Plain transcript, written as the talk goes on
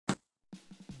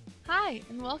Hi,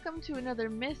 and welcome to another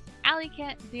Miss Alley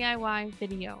Cat DIY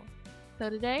video. So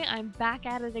today I'm back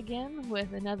at it again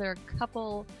with another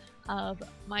couple of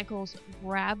Michael's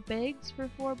grab bags for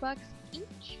 $4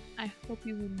 each. I hope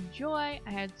you enjoy. I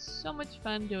had so much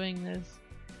fun doing this.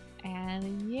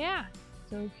 And yeah,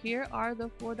 so here are the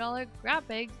 $4 grab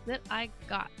bags that I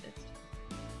got this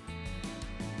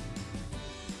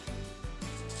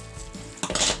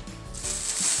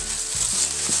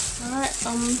time. Alright,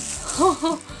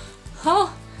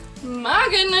 oh my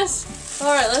goodness.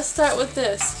 Alright, let's start with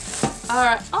this.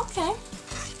 Alright, okay.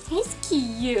 He's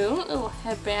cute. Little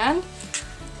headband.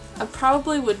 I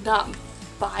probably would not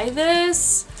buy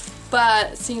this,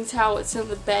 but seeing how it's in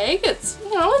the bag, it's,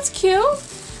 you know, it's cute.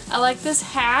 I like this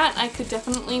hat. I could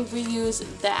definitely reuse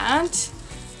that.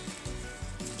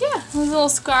 Yeah, his little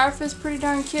scarf is pretty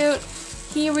darn cute.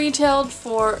 He retailed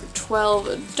for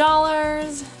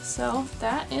 $12, so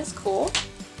that is cool.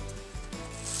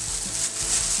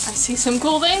 I see some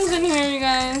cool things in here, you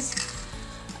guys.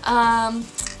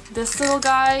 This little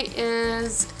guy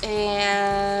is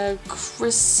a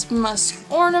Christmas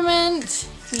ornament.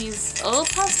 He's a little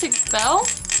plastic bell.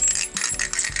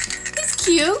 He's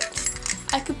cute.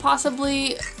 I could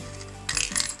possibly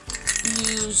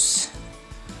use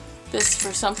this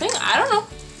for something. I don't know.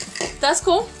 That's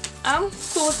cool. I'm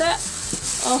cool with that.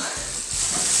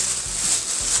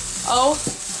 Oh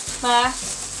my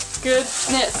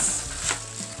goodness.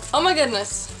 Oh my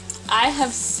goodness. I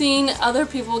have seen other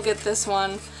people get this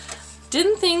one.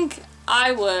 Didn't think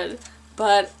I would,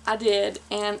 but I did.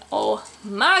 And oh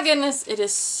my goodness, it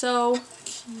is so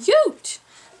cute.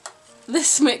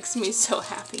 This makes me so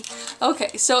happy.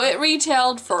 Okay, so it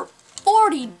retailed for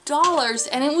 $40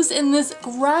 and it was in this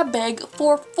grab bag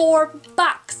for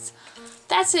 $4.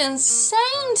 That's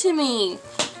insane to me.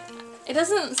 It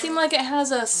doesn't seem like it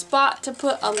has a spot to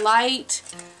put a light,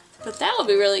 but that would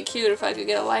be really cute if I could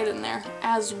get a light in there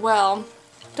as well.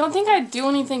 Don't think I'd do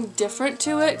anything different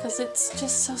to it because it's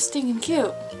just so stinking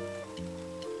cute.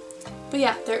 But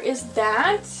yeah, there is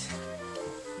that.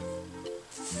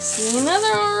 See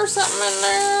another or something in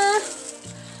there.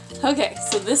 Okay,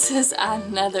 so this is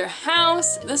another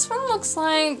house. This one looks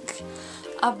like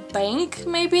a bank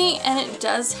maybe, and it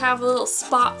does have a little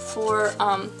spot for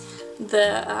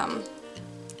the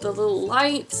little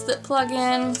lights that plug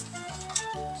in,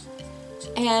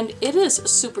 and it is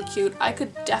super cute. I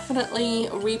could definitely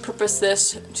repurpose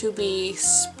this to be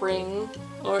spring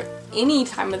or any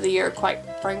time of the year, quite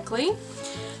frankly.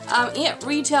 It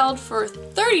retailed for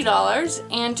 $30,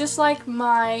 and just like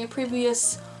my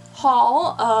previous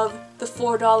haul of the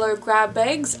 $4 grab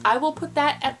bags, I will put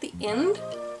that at the end,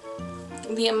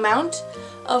 the amount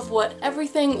of what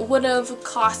everything would have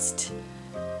cost,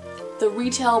 the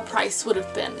retail price would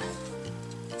have been.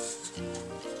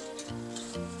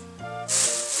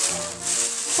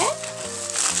 Okay.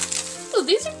 Oh,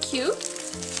 these are cute.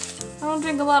 I don't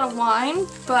drink a lot of wine,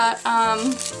 but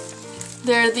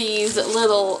they're these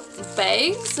little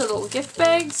bags, little gift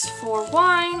bags for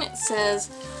wine. It says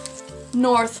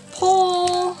North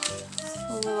Pole,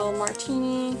 a little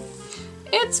martini.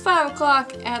 It's 5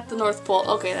 o'clock at the North Pole.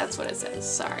 Okay, that's what it says.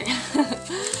 Sorry.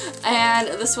 And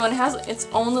this one has its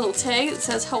own little tag. It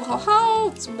says ho ho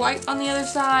ho. It's white on the other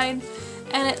side.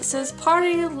 And it says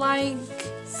party like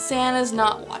Santa's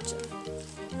not watching.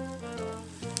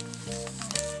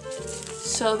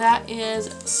 So that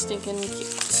is stinking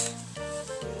cute.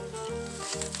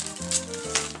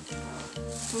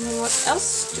 And then what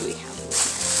else do we have in here?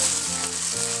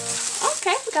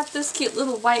 Okay, we got this cute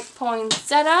little white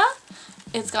poinsettia.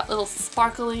 It's got little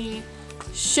sparkly,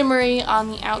 shimmery on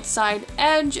the outside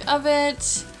edge of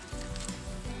it.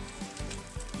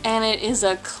 And it is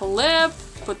a clip.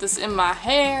 Put this in my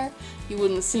hair. You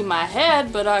wouldn't see my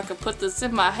head, but I could put this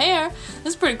in my hair.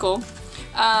 It's pretty cool.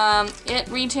 It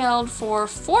retailed for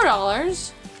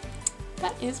 $4.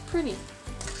 That is pretty.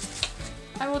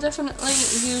 I will definitely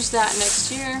use that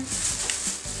next year.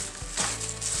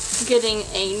 Getting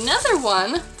another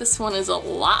one. This one is a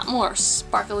lot more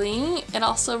sparkly. It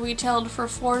also retailed for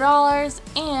 $4,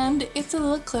 and it's a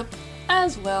little clip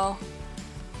as well.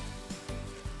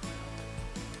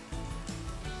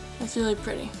 That's really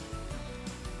pretty.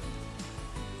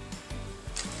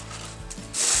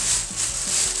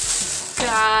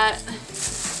 Got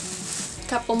a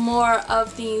couple more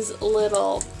of these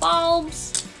little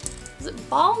bulbs. Is it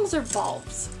bulbs or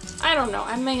bulbs? I don't know.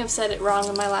 I may have said it wrong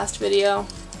in my last video.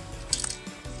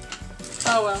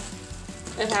 Oh well,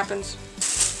 it happens.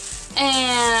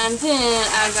 And then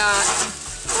I got,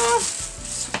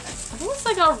 I think it's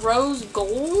like a rose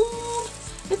gold.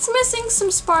 It's missing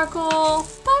some sparkle,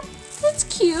 but it's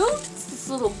cute. It's this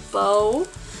little bow.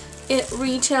 it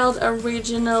retailed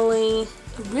originally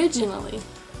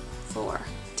for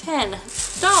 $10.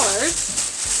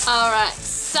 Alright,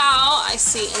 so I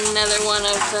see another one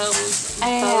of those.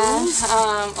 And,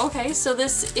 okay, so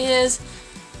this is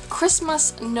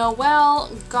Christmas Noel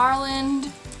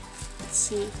garland. Let's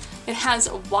see. It has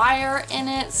a wire in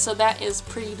it, so that is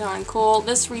pretty darn cool.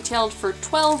 This retailed for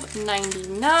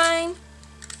 $12.99.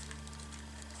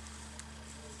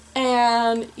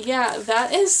 And yeah,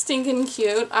 that is stinking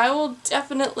cute. I will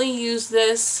definitely use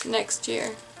this next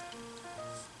year.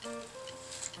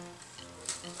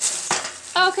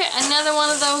 Okay, another one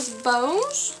of those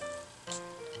bows.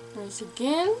 There's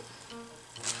again.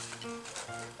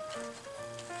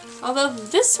 Although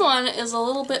this one is a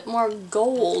little bit more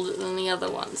gold than the other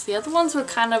ones. The other ones were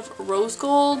kind of rose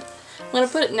gold. When I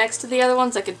put it next to the other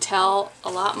ones, I could tell a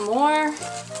lot more.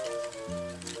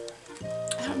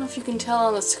 I don't know if you can tell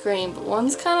on the screen, but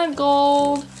one's kind of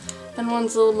gold and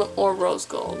one's a little bit more rose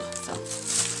gold. So,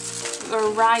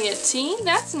 variety.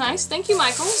 That's nice. Thank you,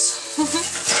 Michaels.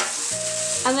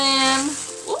 And then,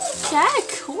 ooh, yeah,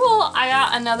 cool. I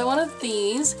got another one of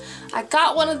these. I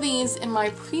got one of these in my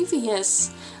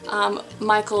previous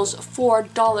Michael's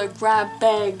 $4 grab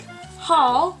bag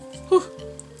haul. Whew.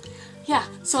 Yeah,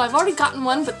 so I've already gotten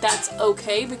one, but that's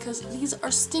okay because these are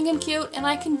stinking cute and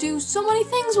I can do so many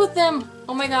things with them.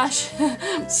 Oh my gosh,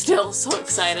 I'm still so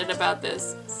excited about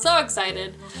this. So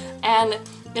excited. And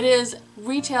it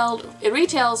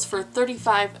retails for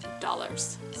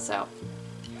 $35. So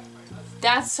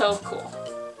that's so cool.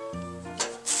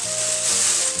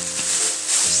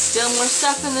 Still more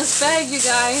stuff in this bag, you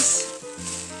guys.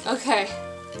 Okay,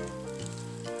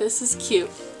 this is cute.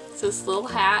 It's this little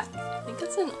hat. I think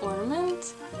it's an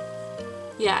ornament.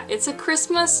 Yeah, it's a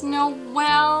Christmas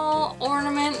Noel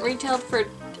ornament, retailed for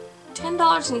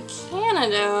 $10 in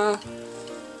Canada.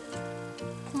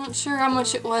 I'm not sure how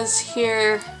much it was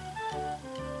here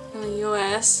in the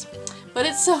US, but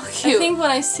it's so cute. I think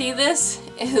when I see this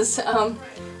is,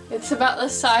 it's about the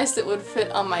size that would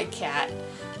fit on my cat.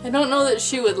 I don't know that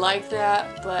she would like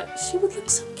that, but she would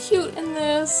look so cute in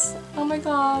this. Oh my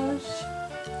gosh.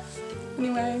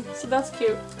 Anyway, so that's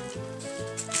cute.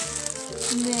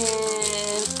 And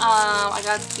then, I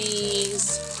got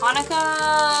these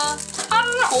Hanukkah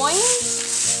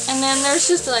coins. And then there's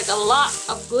just like a lot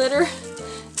of glitter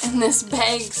in this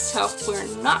bag, so we're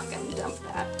not gonna dump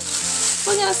that.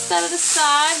 We're gonna set it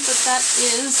aside, but that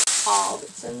is all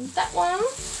that's in that one.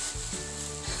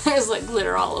 There's like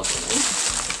glitter all over me.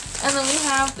 And then we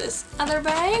have this other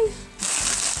bag.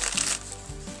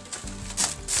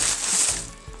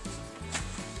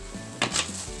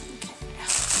 Okay.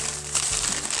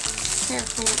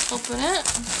 Carefully open it.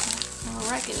 I don't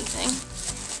wreck anything.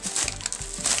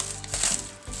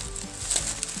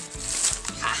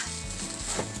 Ha.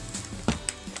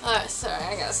 Alright, sorry,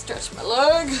 I gotta stretch my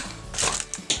leg.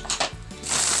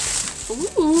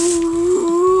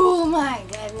 Ooh, my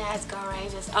goodness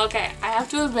gracious. Okay, I have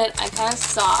to admit, I kind of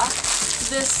saw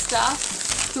this stuff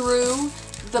through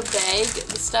the bag,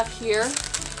 the stuff here.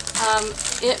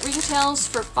 It retails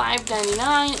for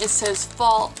 $5.99. It says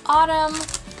fall, autumn.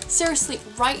 Seriously,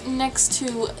 right next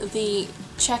to the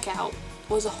checkout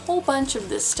was a whole bunch of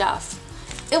this stuff.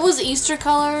 It was Easter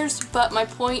colors, but my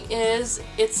point is,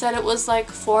 it said it was like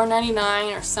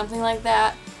 $4.99 or something like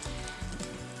that.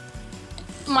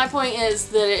 My point is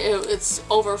that it's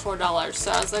over $4,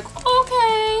 so I was like,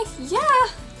 okay, yeah,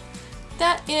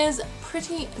 that is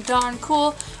pretty darn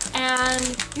cool. And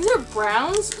these are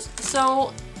browns,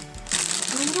 so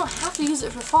I mean, you don't have to use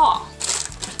it for fall.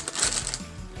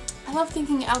 I love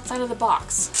thinking outside of the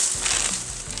box.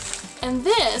 And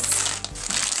this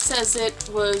says it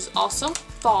was also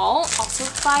fall, also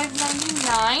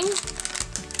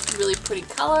 $5.99. Really pretty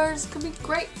colors, could be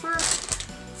great for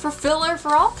filler,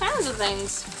 for all kinds of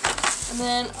things. And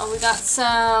then we got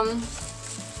some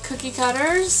cookie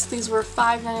cutters. These were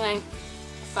 $5.99.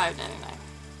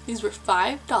 These were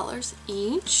 $5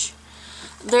 each.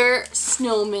 They're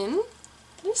snowmen.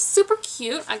 They're super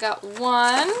cute. I got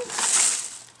 1,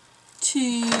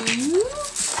 2.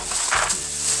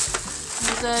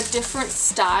 There's a different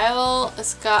style.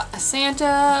 It's got a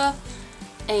Santa,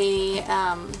 a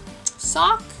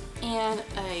sock, and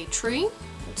a tree.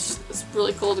 It's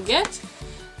really cool to get.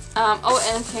 Oh,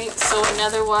 and okay, so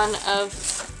another one of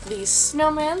these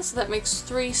snowmen, so that makes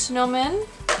 3 snowmen.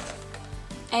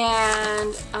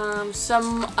 And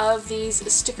some of these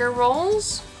sticker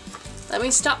rolls. Let me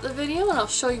stop the video and I'll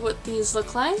show you what these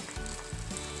look like.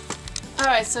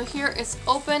 Alright, so here it's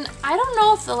open. I don't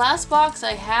know if the last box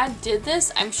I had did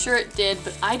this. I'm sure it did,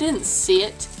 but I didn't see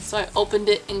it, so I opened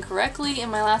it incorrectly in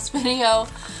my last video.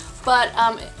 but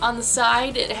on the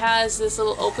side it has this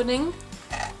little opening.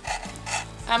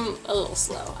 I'm a little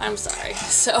slow, I'm sorry.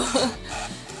 So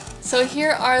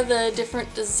here are the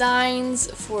different designs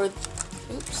for,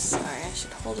 oops, sorry, I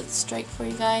should hold it straight for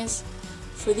you guys.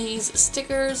 For these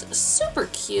stickers, super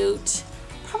cute.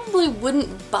 Probably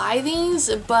wouldn't buy these,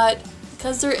 but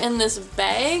because they're in this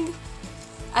bag,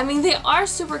 I mean, they are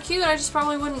super cute. I just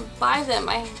probably wouldn't buy them.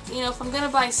 You know, if I'm gonna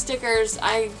buy stickers,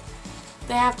 they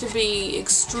have to be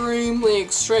extremely,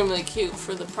 extremely cute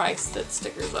for the price that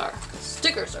stickers are. 'Cause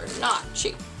stickers are not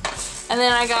cheap. And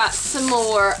then I got some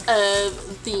more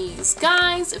of these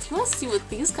guys. If you want to see what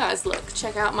these guys look,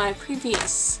 check out my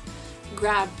previous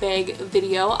grab bag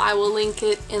video. I will link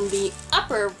it in the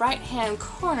upper right hand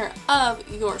corner of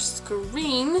your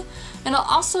screen, and I'll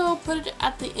also put it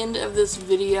at the end of this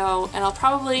video, and I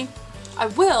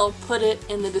will put it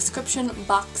in the description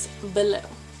box below,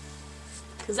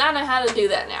 because I know how to do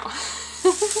that now.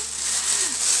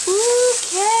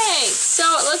 Okay, so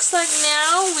it looks like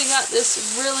now we got this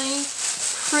really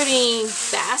pretty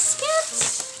basket.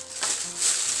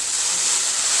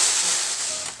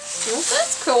 This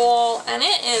is cool, and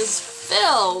it is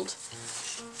filled,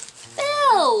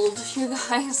 you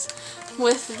guys,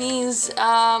 with these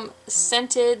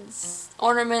scented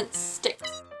ornament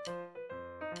sticks.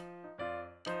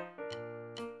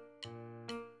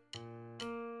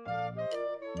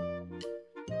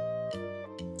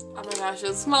 Oh my gosh,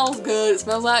 it smells good. It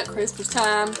smells like Christmas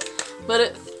time, but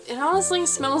it honestly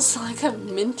smells like a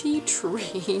minty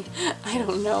tree. I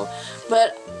don't know,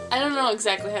 but I don't know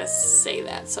exactly how to say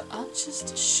that, so I'll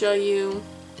just show you.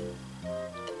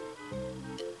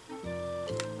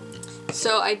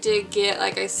 So I did get,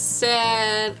 like I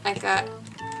said, I got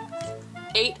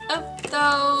 8 of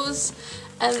those,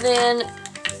 and then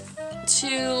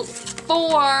 2,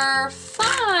 4,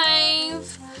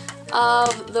 5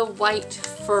 of the white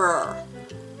fur,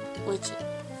 which,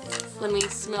 let me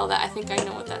smell that. I think I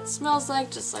know what that smells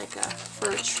like, just like a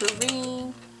fir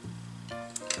tree.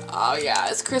 Oh yeah,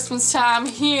 it's Christmas time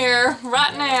here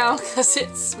right now because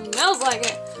it smells like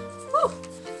it. Whew.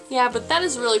 Yeah, but that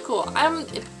is really cool. Let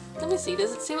me see,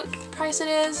 does it say what price it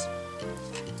is?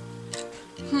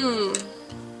 Well,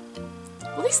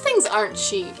 these things aren't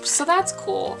cheap, so that's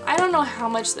cool. I don't know how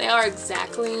much they are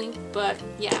exactly, but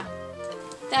yeah,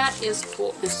 that is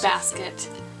cool. This basket,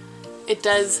 it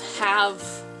does have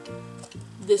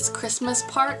this Christmas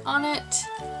part on it,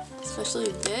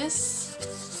 especially this. I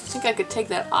think I could take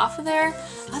that off of there.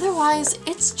 Otherwise,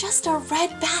 it's just a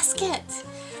red basket.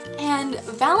 And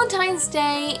Valentine's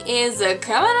Day is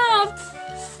coming up,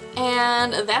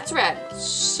 and that's red.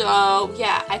 So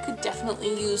yeah, I could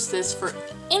definitely use this for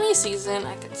any season.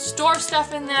 I could store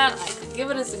stuff in that. I could give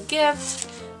it as a gift.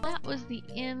 That was the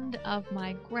end of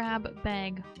my grab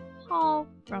bag haul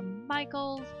from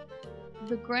Michaels.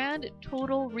 The grand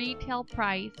total retail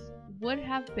price would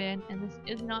have been, and this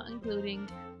is not including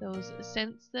those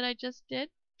cents that I just did,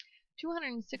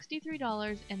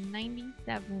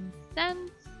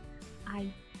 $263.97.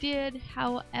 I did,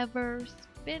 however,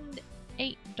 spend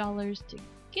 $8 to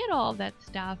get all that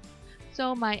stuff,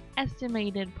 so my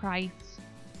estimated price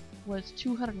was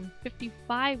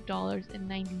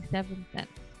 $255.97.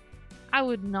 I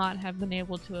would not have been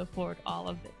able to afford all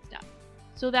of this stuff,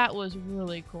 so that was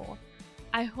really cool.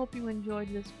 I hope you enjoyed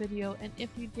this video, and if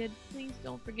you did, please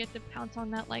don't forget to pounce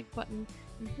on that like button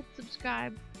and hit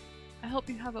subscribe. I hope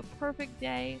you have a perfect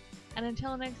day, and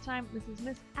until next time, this is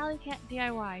Miss Alley Cat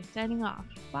DIY signing off.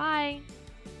 Bye!